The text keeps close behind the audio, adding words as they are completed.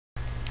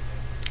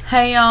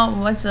Hey y'all,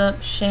 what's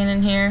up?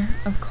 Shannon here.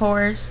 Of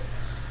course,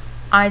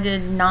 I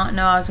did not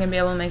know I was going to be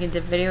able to make a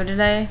dip video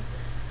today,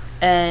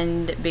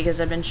 and because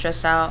I've been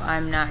stressed out,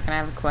 I'm not going to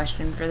have a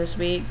question for this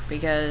week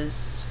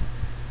because,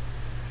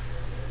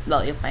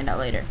 well, you'll find out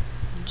later.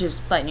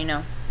 Just letting you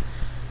know.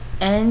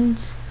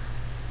 And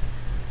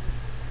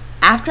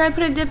after I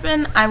put a dip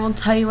in, I will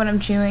tell you what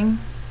I'm chewing.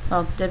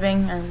 Well,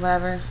 dipping or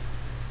whatever.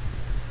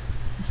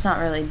 It's not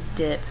really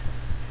dip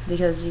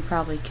because you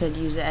probably could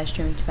use it as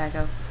chewing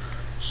tobacco.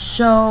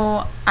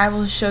 So I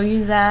will show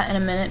you that in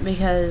a minute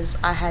because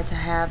I had to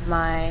have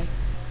my,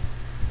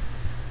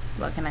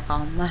 what can I call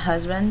him, my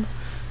husband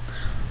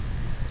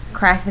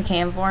crack the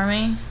can for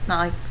me. Not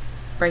like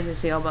break the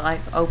seal, but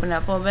like open it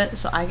up a little bit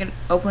so I can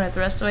open it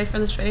the rest of the way for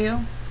this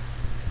video.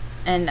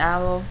 And I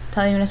will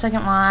tell you in a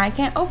second why I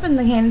can't open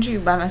the can and chew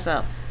by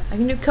myself. I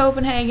can do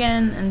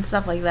Copenhagen and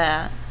stuff like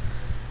that,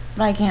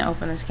 but I can't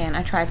open this can.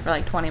 I tried for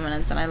like 20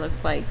 minutes and I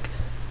looked like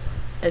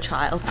a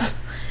child.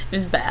 It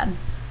was bad.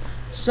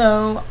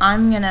 So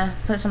I'm gonna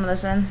put some of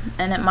this in,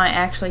 and it might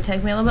actually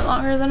take me a little bit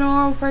longer than a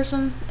normal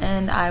person,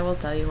 and I will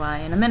tell you why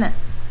in a minute.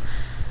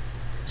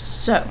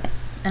 So,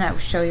 and I will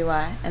show you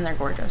why, and they're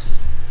gorgeous.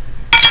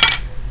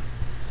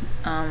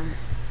 Well,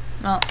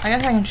 I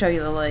guess I can show you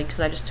the lid because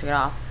I just took it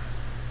off.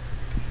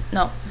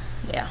 No,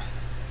 yeah.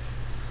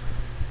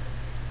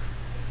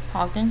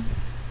 Hawken.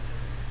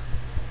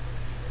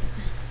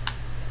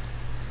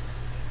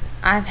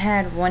 I've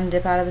had one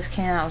dip out of this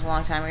can. That was a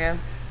long time ago.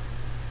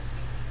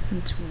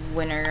 It's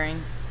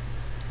wintering.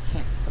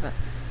 Can't flip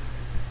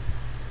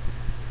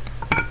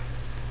it.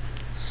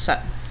 So,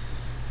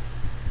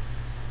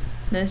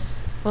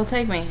 this will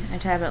take me a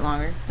tad bit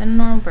longer than a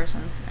normal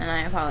person, and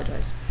I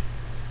apologize.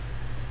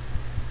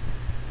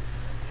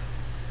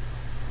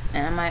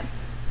 And I might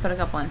put a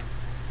couple in.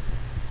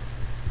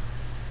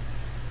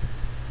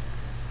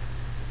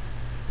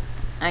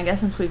 I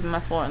guess I'm sweeping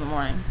my floor in the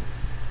morning.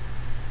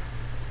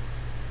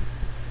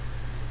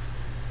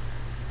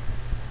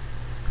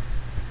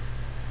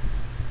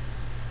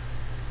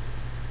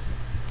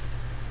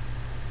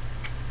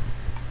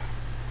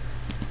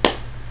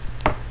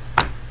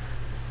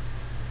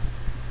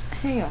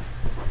 Here you go.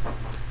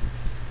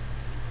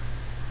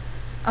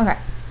 Okay.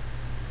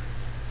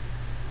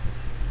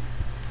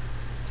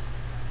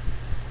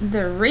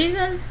 The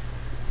reason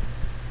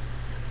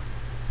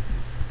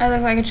I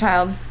look like a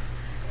child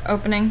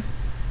opening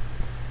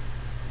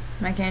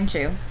my can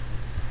chew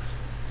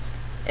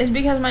is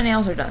because my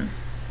nails are done.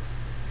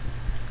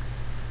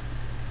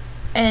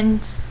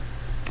 And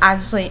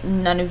obviously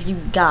none of you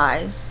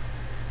guys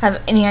have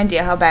any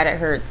idea how bad it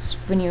hurts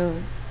when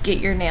you get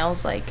your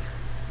nails, like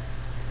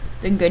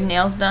the good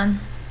nails, done,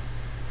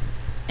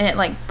 and it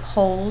like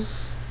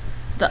pulls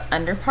the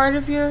under part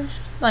of your,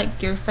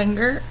 like your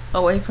finger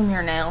away from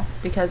your nail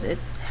because it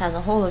has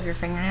a hold of your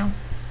fingernail.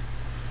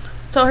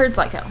 So it hurts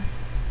like hell.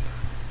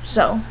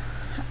 So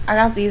I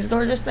got these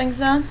gorgeous things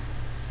done,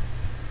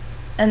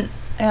 and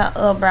I got a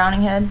little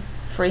Browning head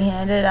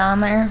free-handed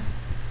on there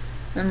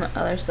on the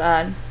other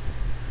side.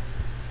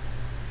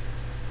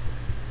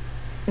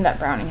 And that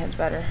Browning head's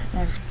better. I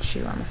have to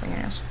chew on the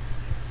fingernails.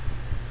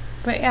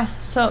 But yeah,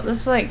 so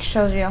this like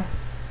shows you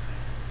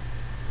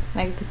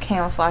like the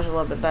camouflage a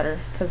little bit better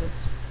because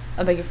it's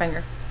a bigger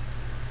finger.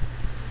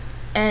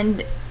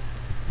 And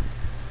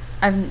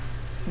I've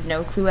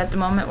no clue at the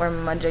moment where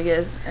my mud jig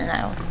is, and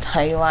I will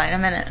tell you why in a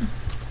minute.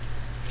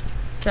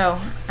 So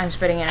I'm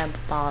spitting in a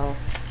bottle.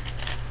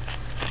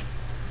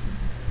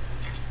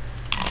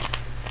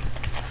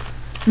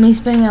 Me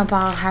spitting in a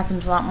bottle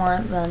happens a lot more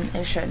than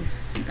it should.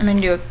 I'm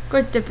gonna do a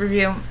quick dip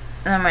review,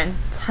 and I'm gonna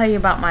tell you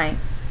about my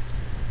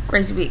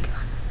crazy week.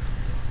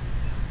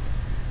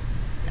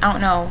 I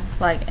don't know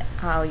like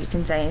how you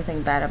can say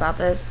anything bad about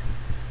this.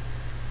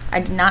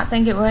 I did not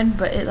think it would,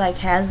 but it like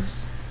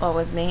has, well,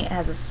 with me it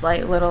has a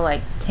slight little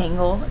like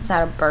tingle. It's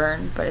not a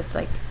burn, but it's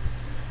like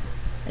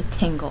a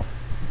tingle.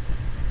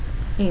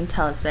 You can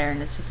tell it's there,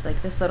 and it's just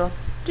like this little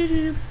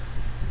doo-doo-doo.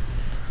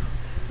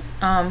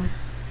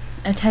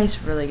 It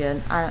tastes really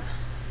good.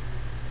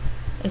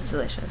 It's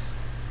delicious.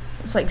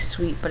 It's like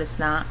sweet, but it's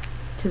not,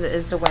 because it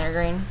is the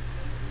wintergreen.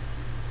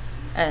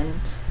 And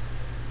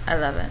I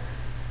love it.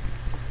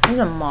 There's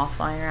a moth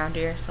flying around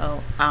here,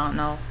 so I don't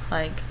know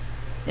like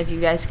if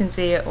you guys can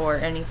see it or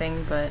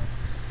anything, but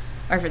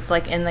or if it's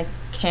like in the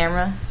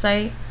camera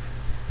sight,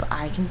 but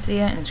I can see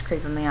it and it's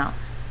creeping me out.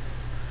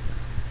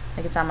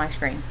 Like it's on my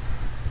screen.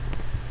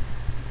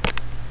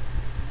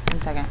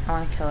 1 second, I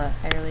want to kill it.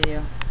 I really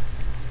do,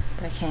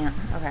 but I can't.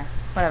 Okay,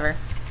 whatever.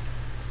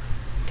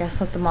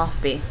 Guess let the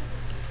moth be.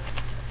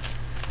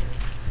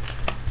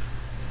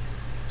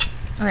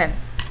 Okay,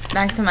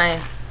 back to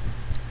my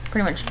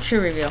pretty much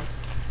true review.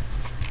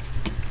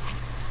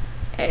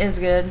 It is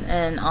good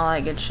and all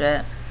that good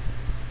shit.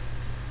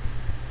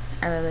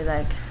 I really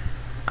like,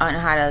 I don't know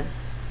how to,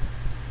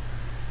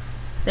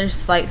 there's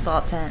slight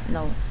salt tint,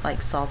 no like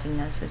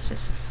saltiness, it's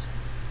just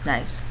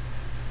nice.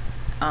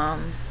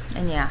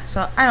 And yeah,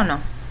 so I don't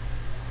know.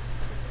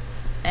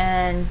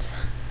 And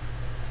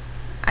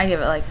I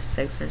give it like a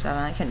 6 or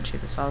 7. I couldn't chew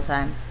this all the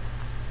time.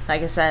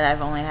 like I said,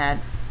 I've only had...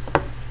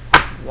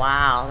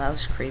 Wow, that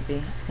was creepy.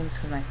 I think it's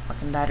because my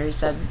fucking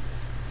battery's dead.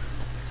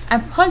 I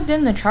plugged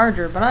in the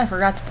charger, but I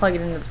forgot to plug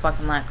it into the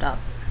fucking laptop.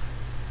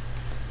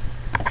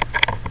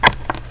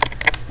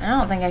 I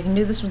don't think I can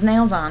do this with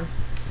nails on.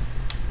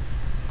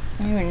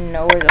 I don't even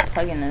know where the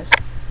plug-in is.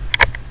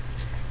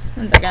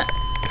 1 second.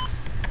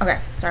 Okay,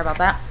 sorry about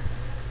that.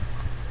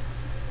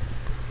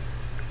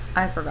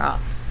 I forgot.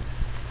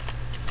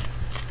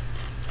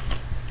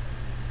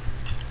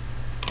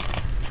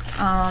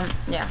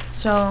 Yeah,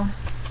 so...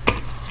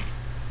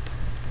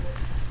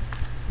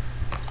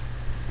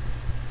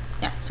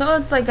 Yeah, so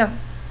it's like a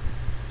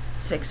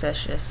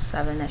 6-ish,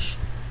 7-ish.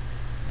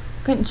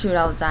 Couldn't shoot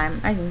all the time.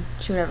 I can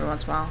shoot every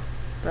once in a while,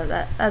 but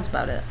that's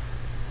about it.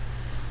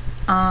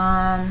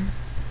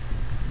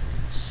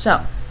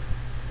 So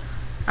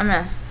I'm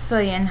gonna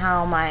fill you in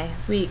how my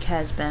week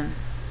has been.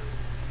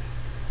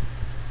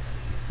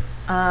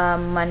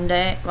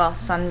 Sunday. We'll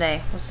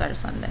start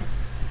Sunday.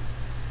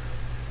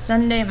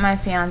 Sunday, my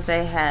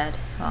fiance had,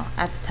 well,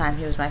 at the time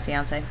he was my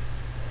fiance,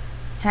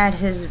 had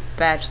his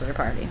bachelor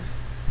party.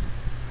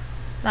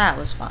 That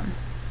was fun.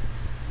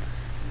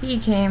 He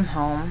came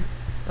home.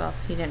 Well,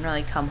 he didn't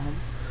really come home.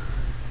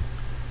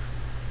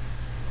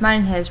 Mine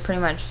and his,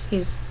 pretty much,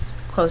 he's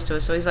close to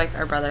us, so he's like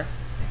our brother.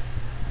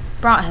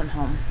 Brought him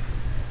home.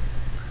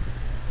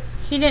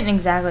 He didn't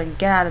exactly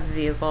get out of the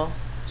vehicle,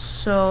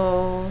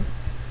 so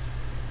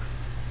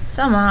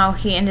somehow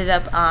he ended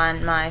up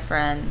on my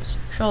friend's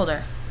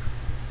shoulder.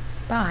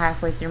 About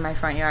halfway through my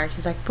front yard,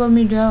 he's like, put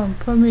me down,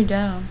 put me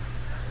down.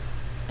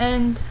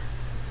 And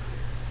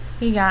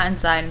he got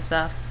inside and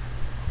stuff.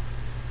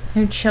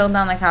 He chilled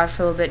on the couch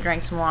for a little bit,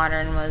 drank some water,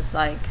 and was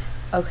like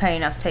okay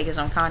enough to take his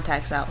own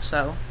contacts out,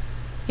 so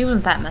he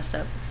wasn't that messed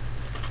up.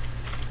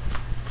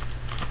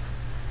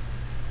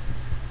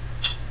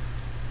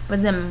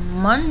 But then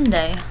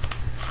Monday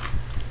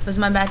was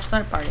my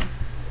bachelorette party.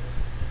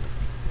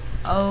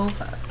 Oh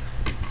fuck.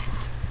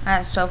 I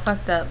got so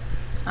fucked up.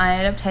 I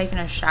ended up taking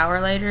a shower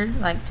later,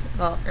 like,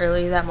 well,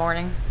 early that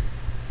morning.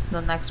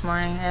 The next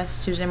morning, I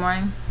guess, Tuesday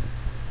morning.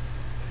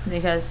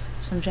 Because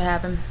some shit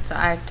happened, so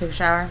I took a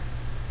shower.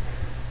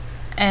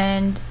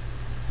 And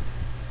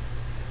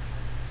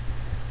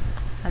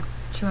I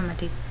chewing my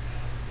teeth.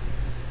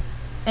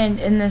 And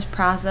in this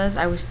process,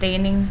 I was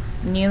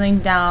kneeling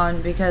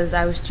down because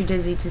I was too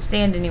dizzy to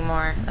stand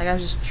anymore. Like, I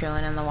was just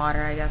chilling in the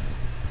water, I guess.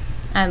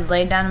 I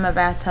laid down in my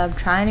bathtub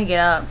trying to get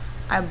up.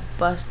 I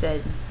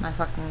busted my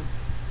fucking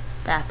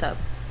bathtub.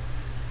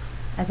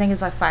 I think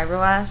it's like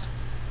fiberglass.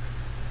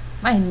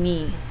 My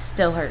knee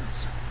still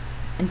hurts.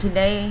 And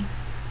today,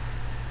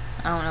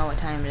 I don't know what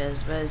time it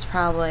is, but it's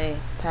probably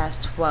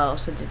past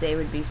 12, so today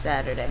would be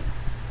Saturday.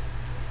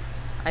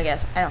 I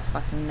guess. I don't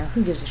fucking know.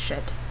 Who gives a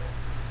shit?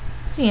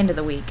 It's the end of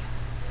the week.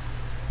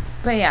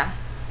 But yeah,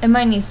 and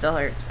my knee still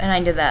hurts. And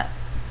I did that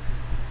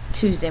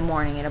Tuesday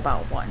morning at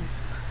about 1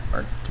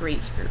 or 3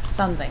 or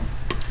something.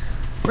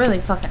 Really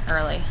fucking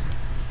early.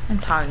 I'm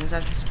talking because I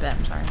have to spit.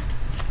 I'm sorry.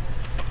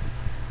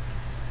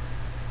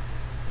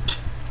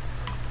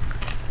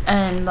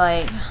 And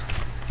like,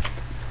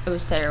 it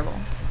was terrible.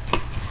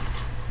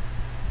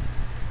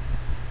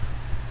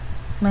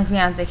 My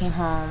fiance came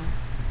home,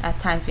 at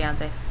the time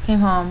fiance, came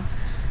home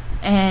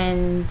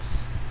and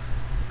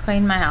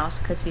cleaned my house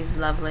because he's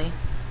lovely.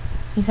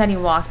 He said he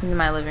walked into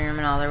my living room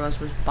and all there was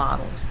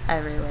bottles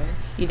everywhere.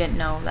 He didn't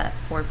know that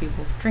 4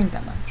 people drink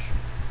that much.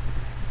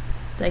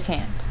 They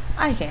can't.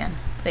 I can.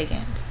 They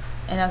can't.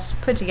 And us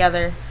put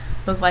together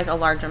looked like a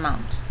large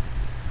amount.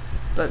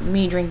 But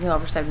me drinking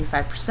over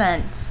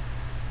 75%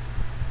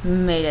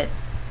 made it,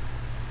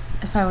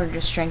 if I would have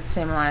just drank the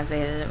same amount as they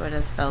did, it would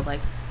have felt like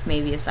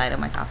maybe a side of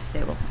my coffee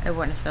table. It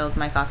wouldn't have filled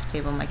my coffee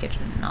table, my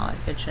kitchen, and all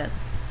that good shit.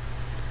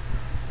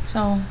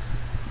 So,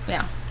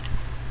 yeah.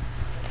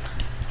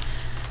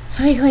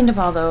 So he cleaned up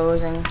all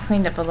those and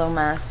cleaned up a little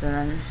mess and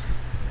then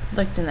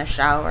looked in the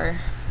shower.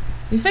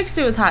 We fixed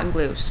it with hot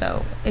glue,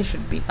 so it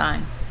should be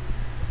fine.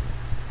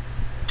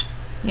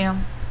 You know,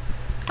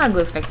 hot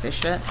glue fixes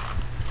shit.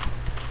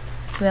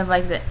 We have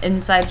like the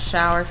inside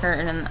shower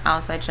curtain and the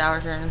outside shower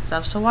curtain and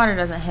stuff, so water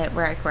doesn't hit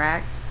where I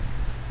cracked.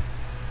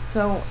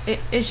 So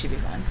it should be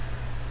fine.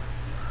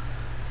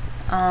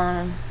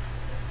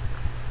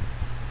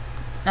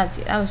 That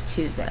was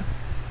Tuesday.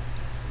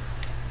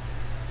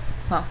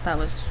 Well, that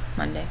was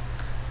Monday.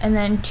 And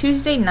then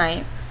Tuesday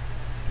night,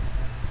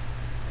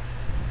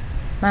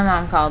 my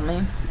mom called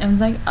me and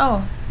was like,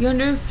 oh, you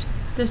under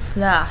this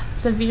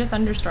severe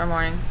thunderstorm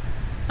warning.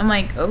 I'm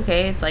like,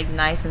 okay, it's like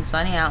nice and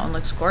sunny out and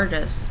looks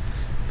gorgeous.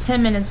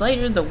 10 minutes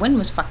later, the wind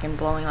was fucking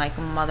blowing like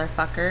a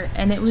motherfucker,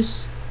 and it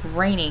was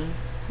raining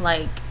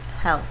like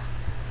hell.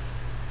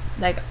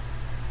 Like,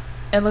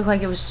 it looked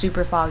like it was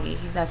super foggy.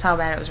 That's how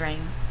bad it was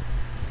raining.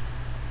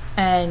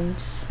 And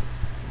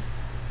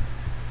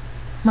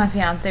my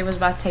fiance was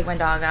about to take my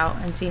dog out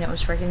and seen it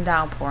was freaking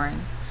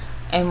downpouring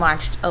and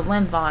watched a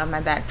limb fall out of my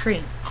back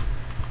tree.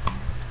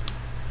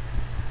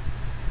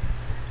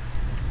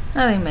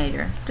 Nothing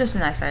major, just a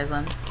nice sized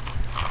limb.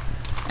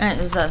 And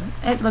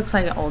it looks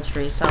like an old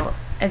tree, so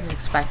it's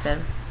expected.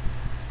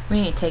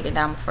 We need to take it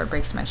down before it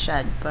breaks my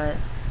shed, but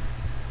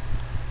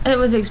it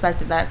was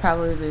expected that I'd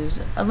probably lose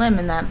a limb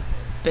in that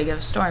big of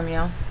a storm, you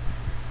know?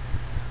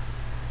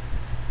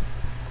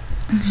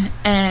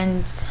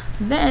 And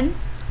then,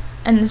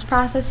 in this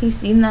process, he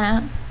seen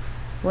that,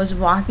 was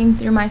walking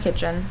through my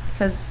kitchen,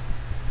 because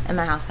in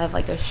my house I have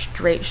like a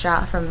straight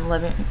shot from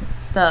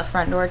the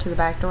front door to the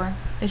back door.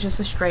 It's just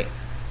a straight,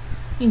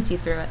 you can see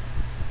through it.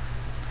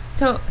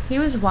 So, he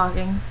was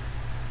walking,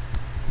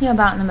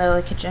 about in the middle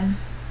of the kitchen.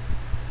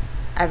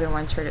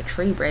 Everyone's heard a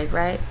tree break,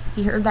 right?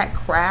 He heard that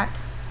crack,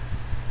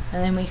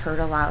 and then we heard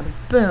a loud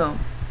boom.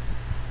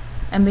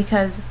 And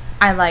because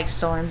I like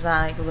storms and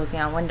I like looking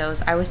out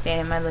windows, I was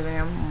standing in my living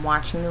room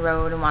watching the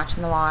road and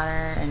watching the water,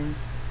 and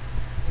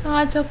oh,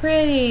 it's so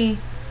pretty.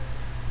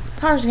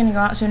 Power's gonna go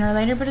out sooner or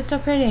later, but it's so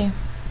pretty.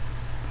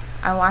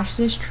 I watched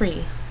this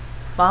tree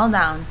fall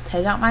down,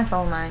 take out my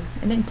phone line.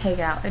 It didn't take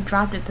it out, it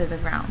dropped it to the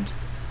ground.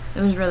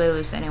 It was really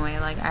loose anyway,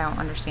 like I don't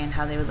understand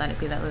how they would let it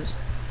be that loose.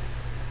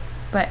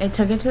 But it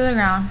took it to the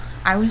ground.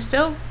 I was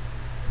still,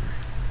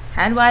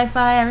 had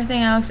Wi-Fi,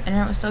 everything else,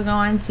 internet was still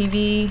going,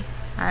 TV,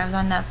 I was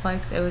on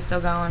Netflix, it was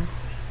still going.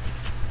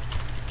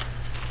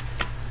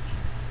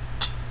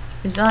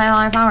 We still had a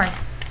lot of power.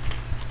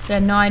 We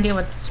had no idea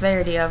what the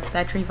severity of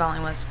that tree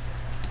falling was.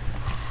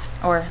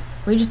 Or,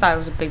 we just thought it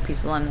was a big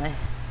piece of limb that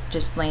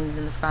just landed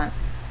in the front.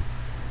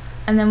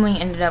 And then we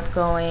ended up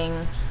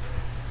going,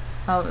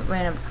 we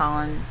ended up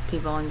calling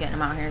people and getting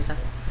them out here and stuff.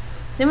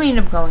 Then we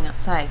ended up going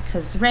outside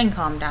because the rain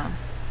calmed down.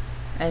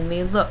 And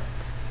we looked,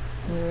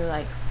 and we were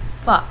like,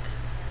 fuck.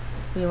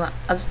 We went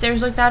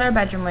upstairs, looked out our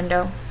bedroom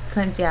window,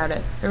 couldn't see out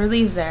it. There were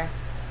leaves there.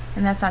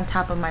 And that's on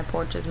top of my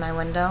porch is my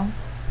window.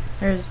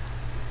 There's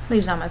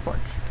leaves on my porch.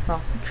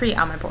 Well, a tree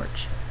on my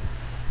porch.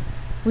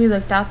 We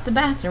looked out the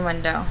bathroom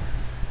window.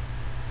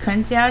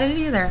 Couldn't see out it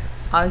either.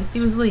 All you could see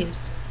was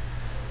leaves.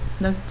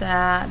 Looked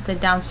at the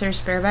downstairs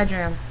spare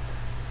bedroom.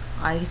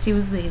 All you could see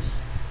was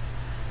leaves.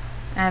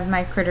 I have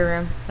my critter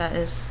room that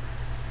is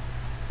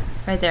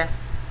right there.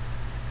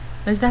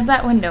 Looked out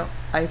that window.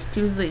 All you could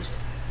see was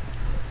leaves.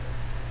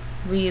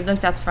 We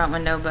looked out the front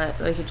window, but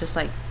we could just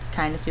like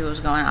kind of see what was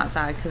going on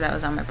outside because that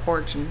was on my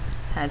porch and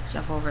had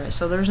stuff over it.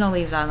 So there was no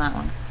leaves on that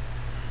one.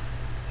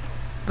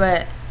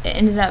 But it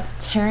ended up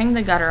tearing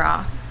the gutter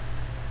off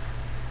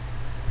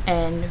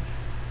and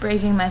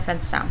breaking my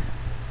fence down.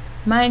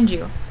 Mind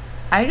you,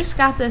 I just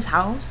got this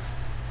house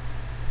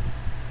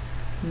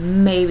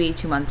maybe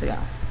 2 months ago.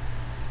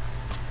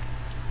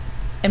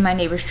 And my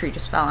neighbor's tree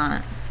just fell on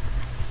it.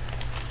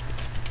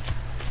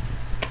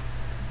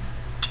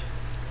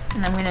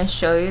 And I'm going to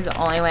show you the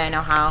only way I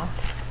know how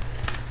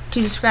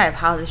to describe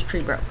how this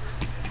tree broke.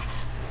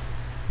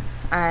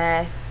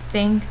 I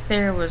think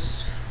there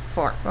was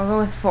 4. We'll go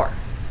with 4.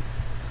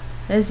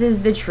 This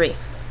is the tree.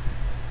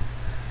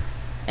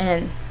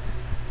 And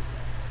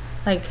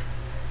like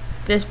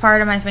this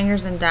part of my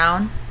fingers and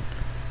down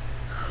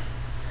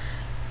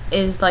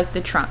is like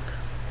the trunk.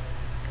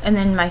 And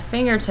then my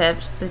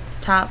fingertips, the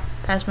top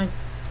past my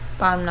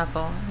bottom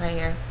knuckle right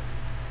here,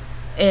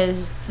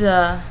 is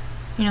the,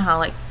 you know how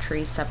like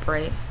trees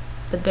separate,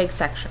 the big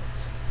sections.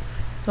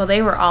 So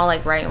they were all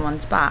like right in one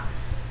spot.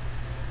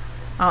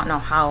 I don't know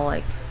how,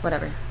 like,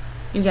 whatever.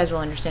 You guys will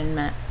understand in a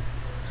minute.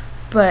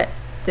 But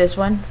this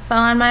one fell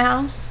on my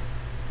house.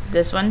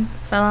 This one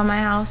fell on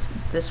my house.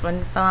 This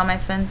one fell on my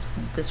fence.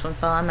 This one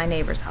fell on my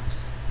neighbor's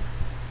house.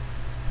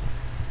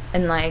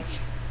 And like,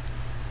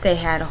 they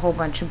had a whole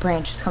bunch of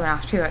branches coming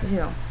off to it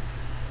too.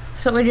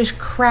 So it just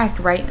cracked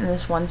right in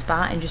this one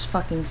spot and just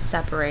fucking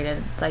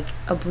separated like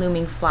a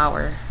blooming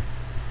flower.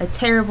 A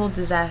terrible,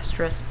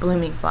 disastrous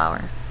blooming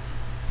flower.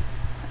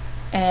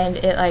 And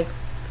it like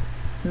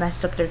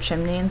messed up their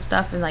chimney and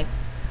stuff and like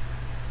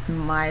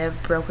might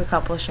have broke a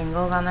couple of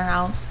shingles on their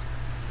house.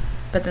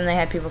 But then they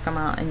had people come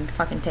out and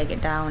fucking take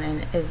it down,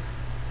 and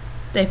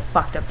they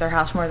fucked up their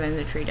house more than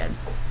the tree did.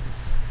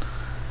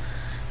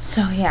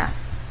 So yeah.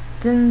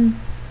 Then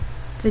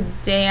the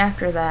day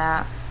after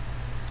that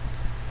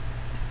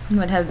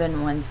would have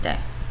been Wednesday.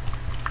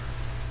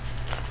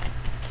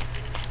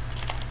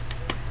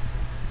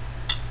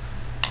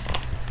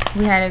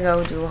 We had to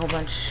go do a whole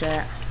bunch of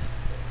shit.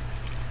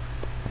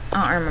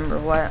 I don't remember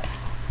what.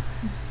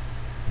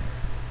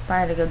 But I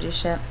had to go do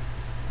shit.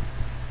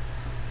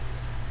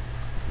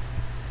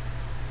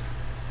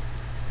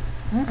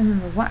 I don't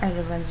remember what I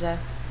did Wednesday.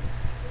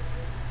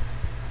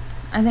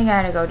 I think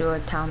I had to go to a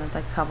town that's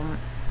like a couple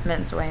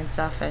minutes away and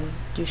stuff and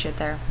do shit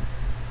there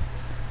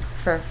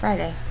for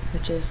Friday,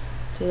 which is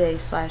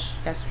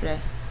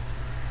today/yesterday.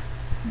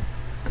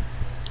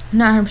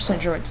 Not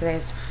 100% sure what today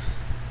is,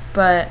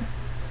 but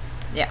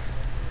yeah.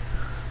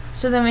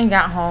 So then we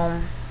got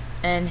home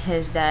and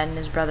his dad and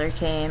his brother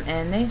came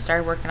and they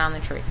started working on the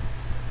tree.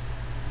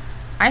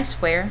 I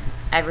swear,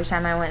 every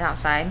time I went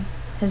outside,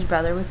 his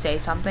brother would say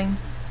something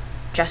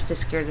just to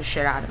scare the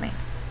shit out of me.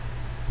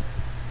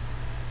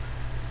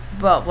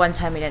 But one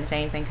time he didn't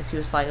say anything because he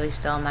was slightly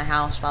still in my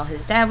house while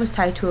his dad was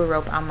tied to a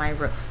rope on my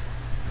roof.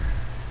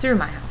 Through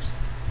my house.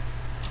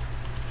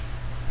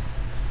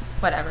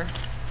 Whatever.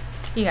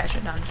 He got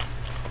shit done.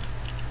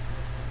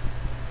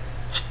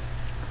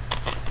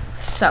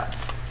 So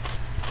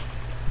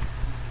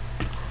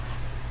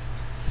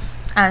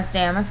I was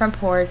standing on my front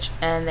porch,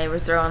 and they were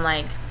throwing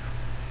like,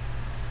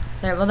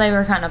 they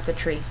were cutting up the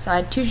tree. So I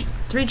had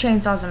three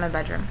chainsaws in my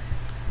bedroom.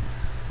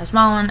 A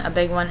small one, a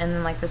big one, and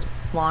then like this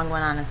long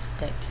one on a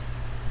stick.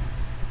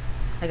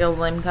 Like a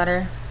limb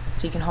cutter,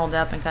 so you can hold it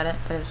up and cut it,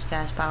 but it was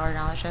gas powered and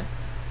all that shit.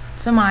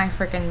 So my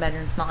freaking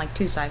bedroom smelled like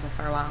 2-cycle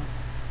for a while.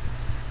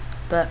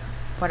 But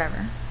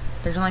whatever.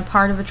 There's only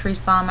part of a tree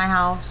saw in my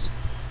house,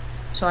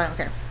 so I don't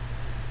care.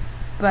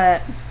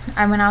 But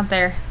I went out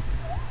there,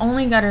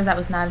 only gutter that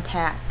was not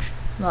attacked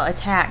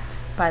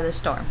by the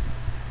storm.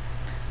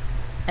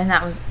 And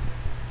that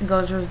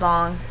goes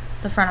along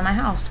the front of my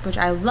house, which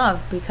I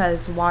love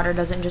because water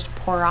doesn't just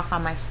pour off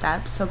on my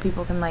steps, so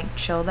people can like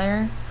chill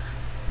there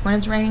when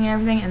it's raining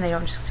and everything, and they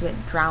don't just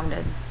get drowned.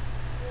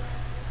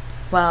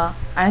 Well,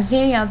 I was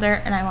standing out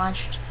there and I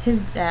watched his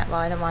dad. Well,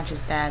 I didn't watch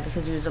his dad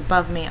because he was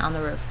above me on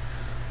the roof,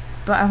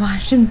 but I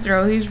watched him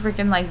throw these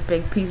freaking like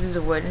big pieces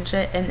of wood and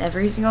shit, and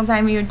every single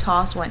time he would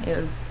toss one, it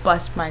would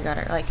bust my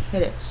gutter, like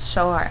hit it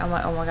so hard. I'm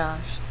like, oh my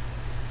gosh.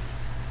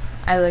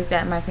 I looked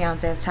at my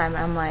fiance at the time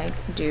and I'm like,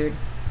 dude,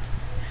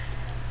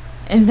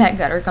 if that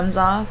gutter comes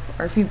off,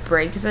 or if he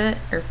breaks it,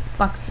 or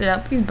fucks it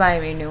up, he's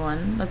buying me a new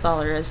one. That's all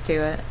there is to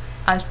it.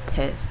 I was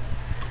pissed.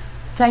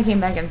 So I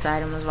came back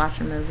inside and was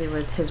watching a movie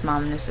with his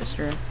mom and his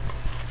sister.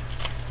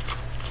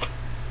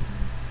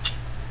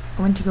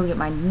 I went to go get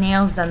my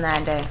nails done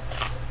that day.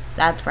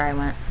 That's where I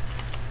went.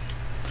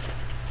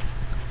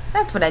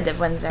 That's what I did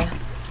Wednesday.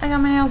 I got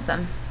my nails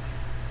done.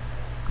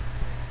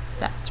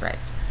 That's right.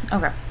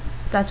 Okay.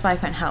 So that's why I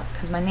couldn't help,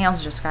 because my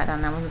nails just got done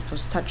and I wasn't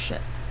supposed to touch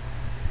shit.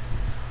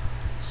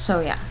 So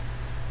yeah.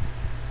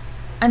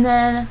 And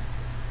then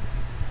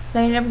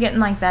they ended up getting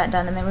like that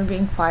done, and they were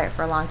being quiet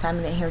for a long time.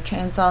 I didn't hear a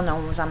chainsaw. No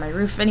one was on my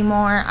roof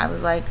anymore. I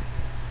was like,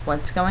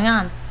 what's going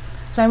on?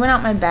 So I went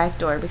out my back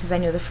door because I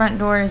knew the front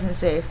door isn't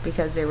safe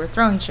because they were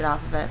throwing shit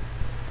off of it.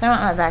 So I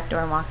went out my back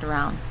door and walked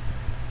around.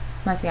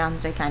 My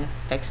fiance kind of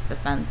fixed the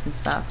fence and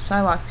stuff, so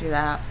I walked through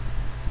that.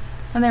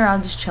 And they were all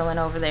just chilling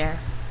over there.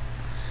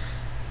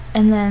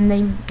 And then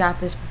they got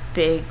this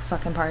big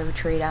fucking part of a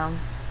tree down.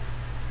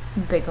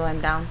 Big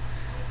limb down.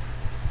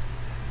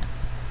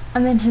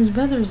 And then his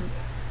brother's,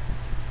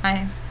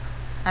 at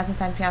the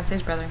time,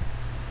 fiance's brother,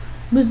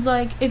 was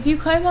like, if you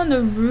climb on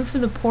the roof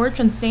of the porch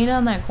and stand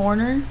on that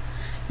corner,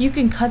 you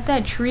can cut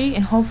that tree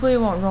and hopefully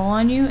it won't roll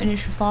on you and it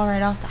should fall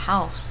right off the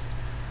house.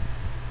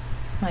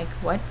 Like,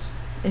 what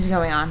is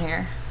going on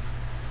here?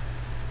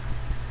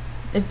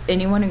 If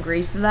anyone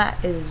agrees to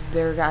that, it is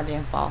their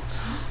goddamn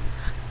fault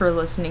for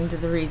listening to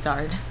the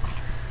retard.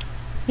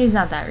 He's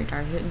not that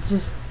retarded. It's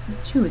just,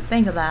 who would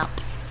think of that?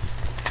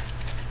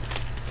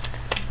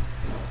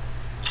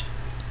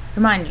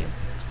 Remind you,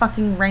 it's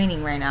fucking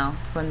raining right now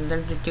when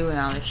they're doing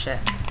all this shit.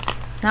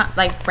 Not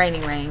like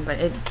raining, but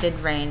it did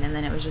rain and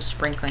then it was just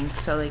sprinkling,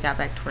 so they got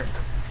back to work.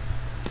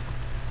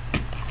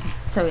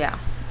 So yeah,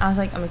 I was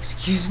like,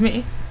 excuse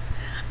me?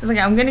 I was like,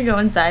 I'm gonna go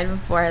inside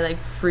before I like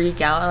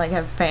freak out and like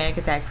have a panic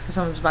attack because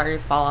someone's about to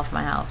fall off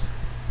my house.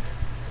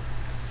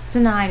 So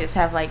now I just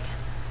have like,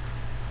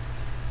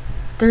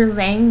 they're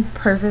laying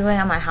perfectly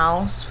on my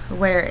house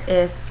where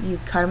if you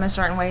cut them a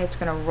certain way, it's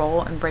gonna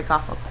roll and break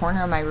off a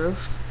corner of my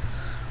roof,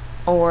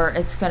 or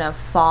it's gonna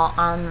fall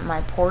on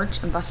my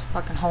porch and bust a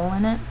fucking hole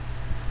in it.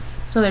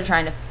 So they're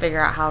trying to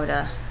figure out how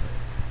to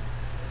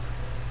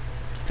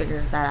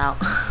figure that out.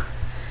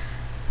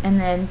 And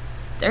then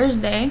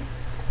Thursday,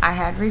 I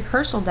had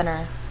rehearsal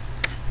dinner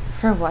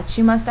for what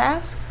you must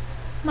ask,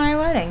 my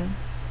wedding.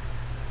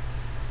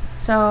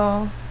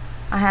 So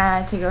I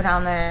had to go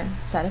down there,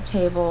 set up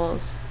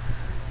tables,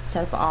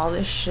 set up all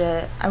this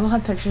shit. I will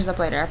have pictures up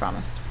later, I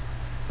promise.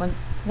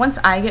 Once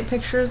I get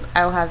pictures,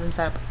 I will have them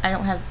set up. I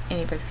don't have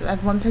any pictures. I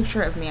have one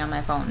picture of me on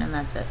my phone, and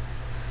that's it.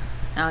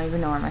 I don't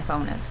even know where my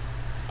phone is.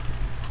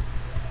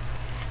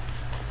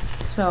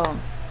 So,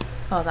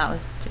 well, that was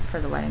for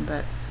the wedding,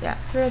 but yeah.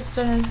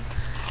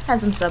 Had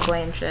some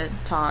Subway and shit,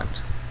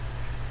 talked,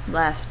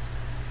 left,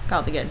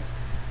 called it good.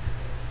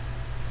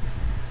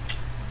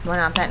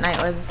 Went out that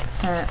night with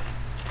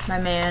my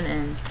man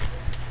and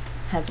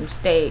had some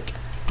steak.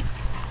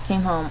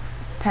 Came home,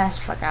 passed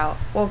the fuck out,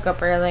 woke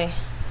up early.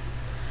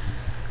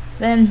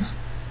 Then,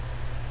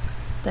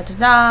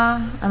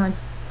 I went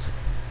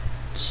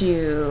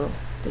to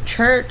the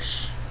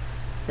church,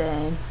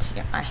 then to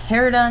get my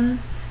hair done,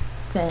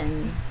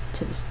 then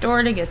to the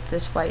store to get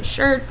this white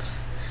shirt,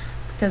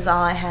 because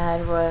all I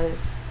had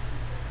was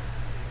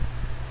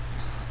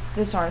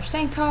this orange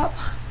tank top,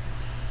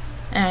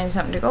 and I need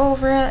something to go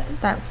over it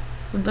that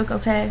would look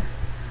okay,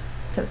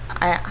 because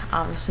I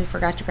obviously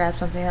forgot to grab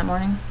something that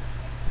morning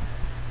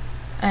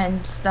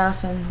and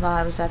stuff. And while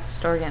I was at the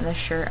store getting this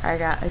shirt, I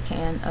got a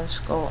can of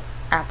Skull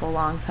apple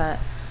long cut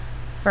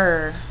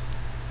for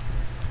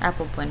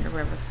apple blend or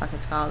whatever the fuck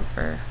it's called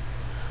for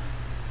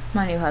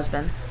my new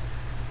husband.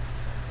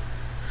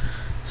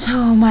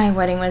 So my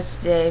wedding was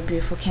today,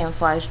 beautiful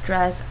camouflage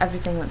dress,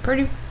 everything went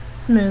pretty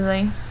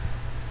smoothly.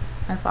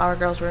 My flower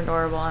girls were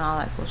adorable and all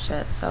that cool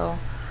shit. So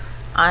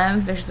I'm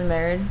officially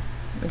married,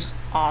 which is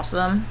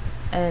awesome.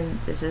 And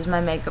this is my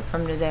makeup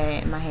from today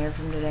and my hair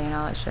from today and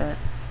all that shit.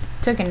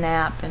 Took a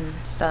nap and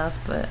stuff,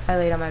 but I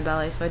laid on my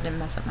belly so I didn't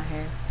mess up my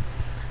hair.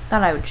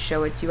 Thought I would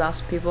show it to you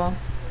awesome people.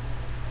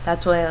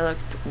 That's why I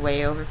looked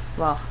way over,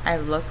 well, I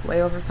look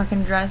way over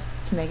fucking dressed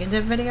to make a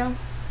dip video.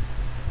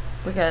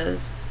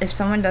 Because if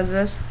someone does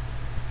this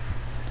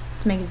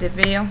to make a dip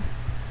video,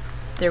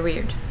 they're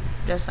weird.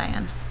 Just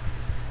saying.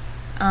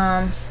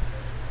 I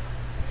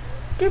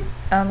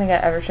don't think I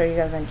ever showed you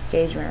guys my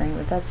engagement ring,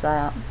 but that's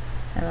that.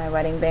 And my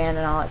wedding band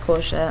and all that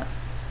cool shit.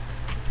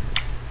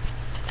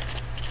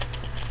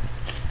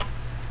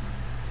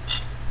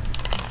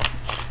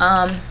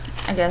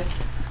 I guess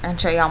I can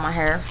show you all my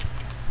hair.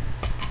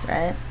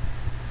 Right?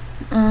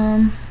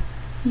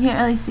 You can't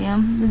really see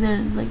them, but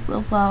there's like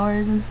little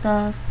flowers and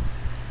stuff.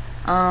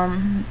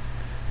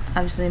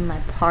 Obviously my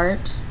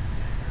part.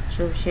 It's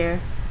over here.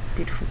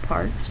 Beautiful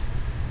part.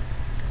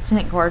 Isn't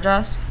it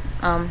gorgeous?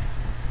 I'm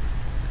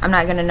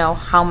not gonna know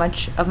how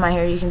much of my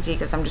hair you can see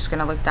because I'm just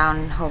gonna look down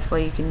and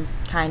hopefully you can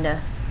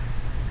kinda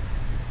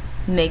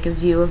make a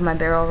view of my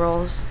barrel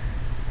rolls.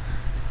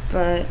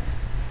 But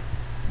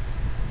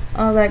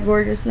all that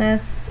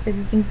gorgeousness, if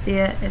you can see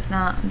it. If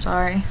not, I'm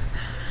sorry.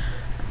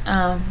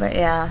 But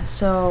yeah,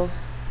 so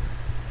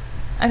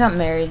I got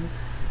married.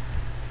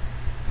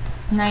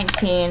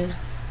 19.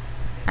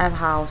 I have a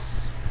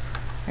house.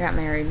 I got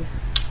married.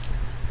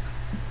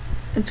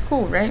 It's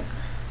cool, right?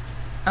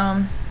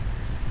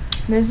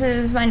 This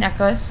is my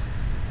necklace.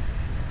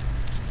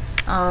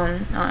 I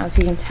don't know if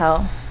you can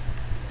tell,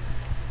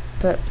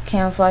 but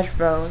camouflage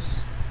rose.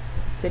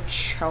 It's a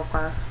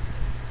choker.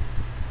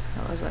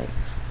 So it was like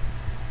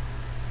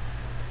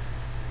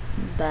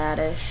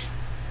baddish.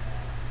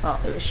 Well,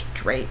 it was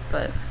straight,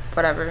 but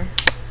whatever.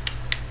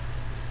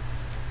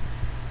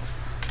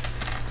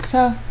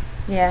 So,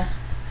 yeah.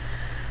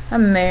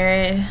 I'm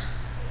married.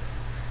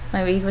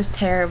 My week was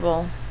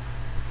terrible.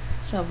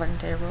 So fucking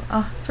terrible.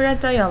 Oh, I forgot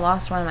to tell you I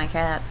lost one of my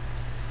cats.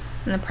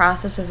 In the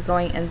process of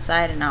going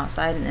inside and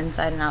outside and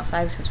inside and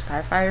outside because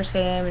firefighters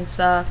came and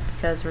stuff,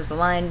 because there was a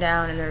line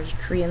down and there was a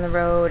tree in the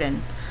road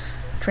and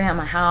a tree on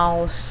my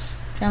house,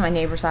 tree on my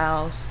neighbor's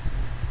house.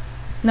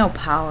 No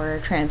power,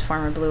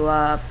 transformer blew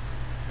up.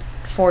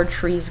 4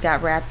 trees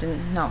got wrapped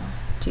in, no,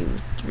 2,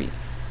 3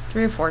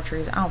 or 4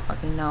 trees, I don't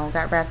fucking know,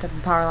 got wrapped up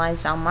in power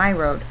lines down my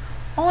road.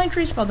 Only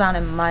trees fell down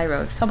in my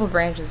road, a couple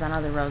branches on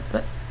other roads,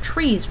 but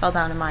trees fell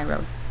down in my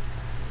road.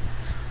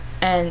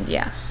 And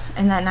yeah,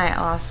 and that night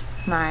I lost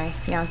my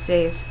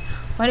fiance's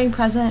wedding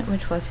present,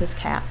 which was his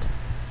cat,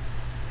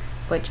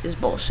 which is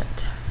bullshit.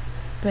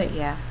 But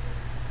yeah,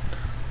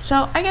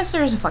 so I guess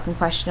there's a fucking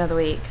question of the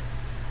week.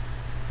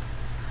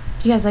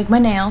 Do you guys like my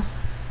nails?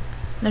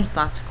 There's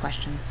lots of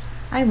questions.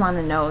 I want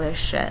to know this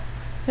shit.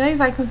 Do you guys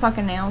like my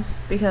fucking nails?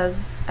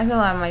 Because I feel a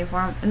lot of money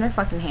for them and they're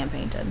fucking hand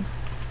painted.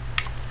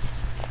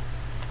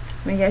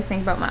 What do you guys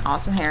think about my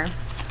awesome hair?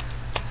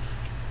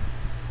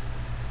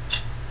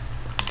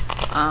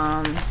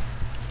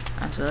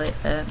 That's really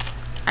it.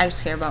 I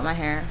just care about my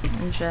hair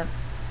and shit.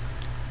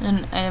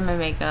 And my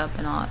makeup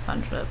and all that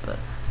fun shit, but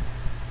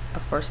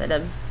of course I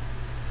did.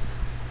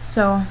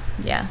 So,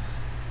 yeah.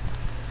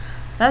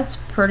 That's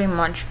pretty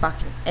much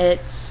fucking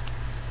it.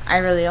 I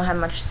really don't have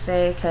much to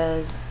say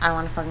because I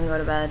want to fucking go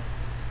to bed.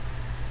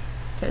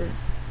 Because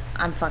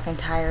I'm fucking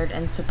tired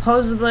and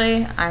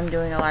supposedly I'm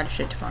doing a lot of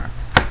shit tomorrow.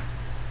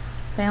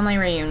 Family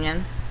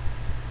reunion.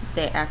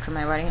 Day after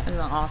my wedding. It was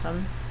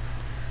awesome.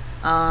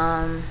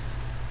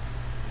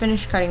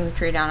 Finish cutting the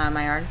tree down on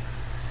my yard.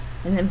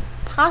 And then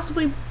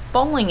possibly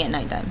bowling at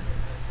nighttime.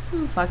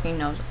 Who fucking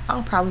knows?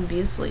 I'll probably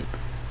be asleep.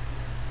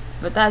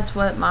 But that's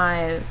what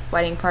my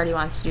wedding party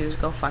wants to do, is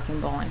go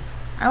fucking bowling.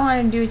 I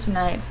wanted to do it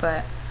tonight,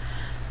 but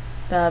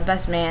the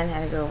best man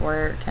had to go to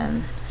work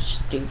and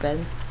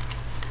stupid.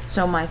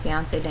 So my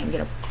fiance didn't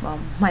get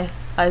my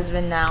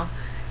husband now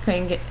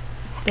didn't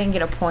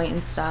get a point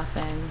and stuff,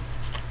 and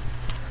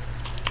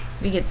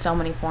if he gets so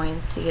many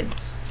points, he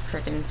gets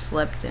freaking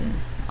slipped and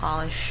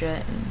all his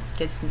shit and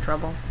gets in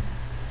trouble.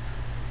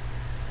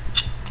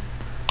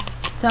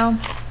 So,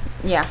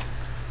 yeah.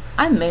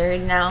 I'm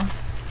married now.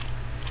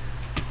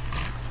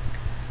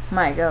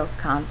 Might go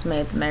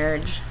consummate the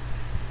marriage.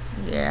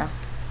 Yeah.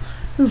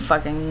 Who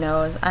fucking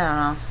knows? I don't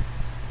know.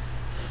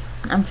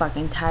 I'm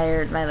fucking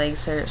tired. My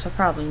legs hurt, so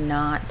probably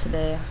not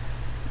today.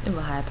 It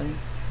will happen.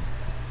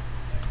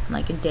 In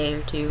like a day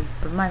or two.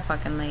 But my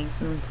fucking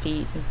legs and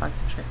feet and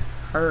fucking shit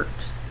hurt.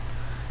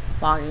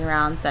 Walking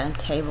around, setting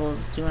tables,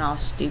 doing all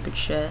stupid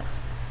shit.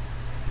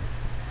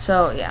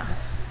 So, yeah.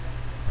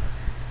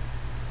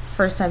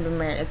 First time being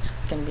married, it's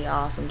gonna be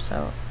awesome,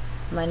 so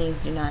my knees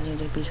do not need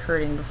to be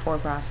hurting before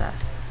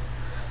process.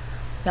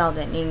 Y'all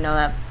didn't need to know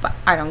that, but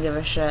I don't give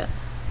a shit.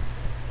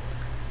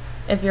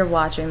 If you're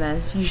watching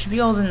this, you should be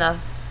old enough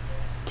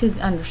to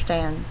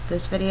understand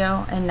this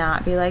video and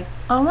not be like,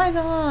 oh my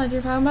god,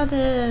 you're talking about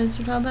this,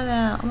 you're talking about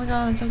that, oh my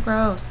god, that's so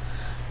gross.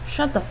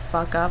 Shut the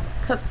fuck up,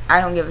 because I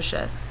don't give a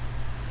shit.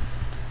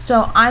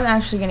 So I'm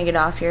actually gonna get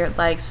off here.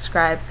 Like,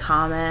 subscribe,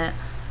 comment,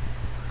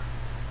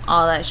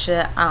 all that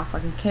shit. I don't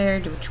fucking care.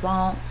 Do what you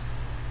want.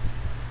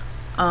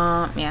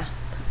 Yeah.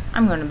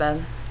 I'm going to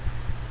bed.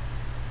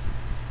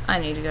 I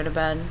need to go to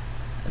bed.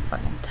 I'm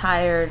fucking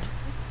tired.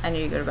 I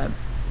need to go to bed.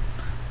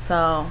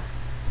 So,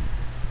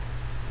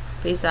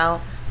 peace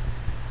out.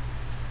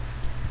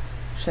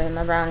 Show you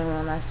my brownie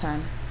one last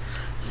time,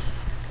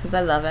 because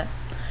I love it.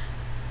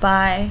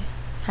 Bye.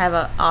 Have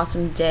an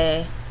awesome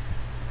day.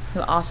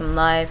 Have an awesome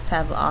life.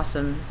 Have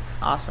awesome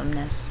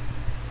awesomeness.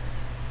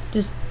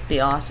 Just be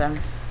awesome.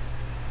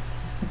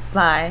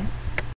 Bye.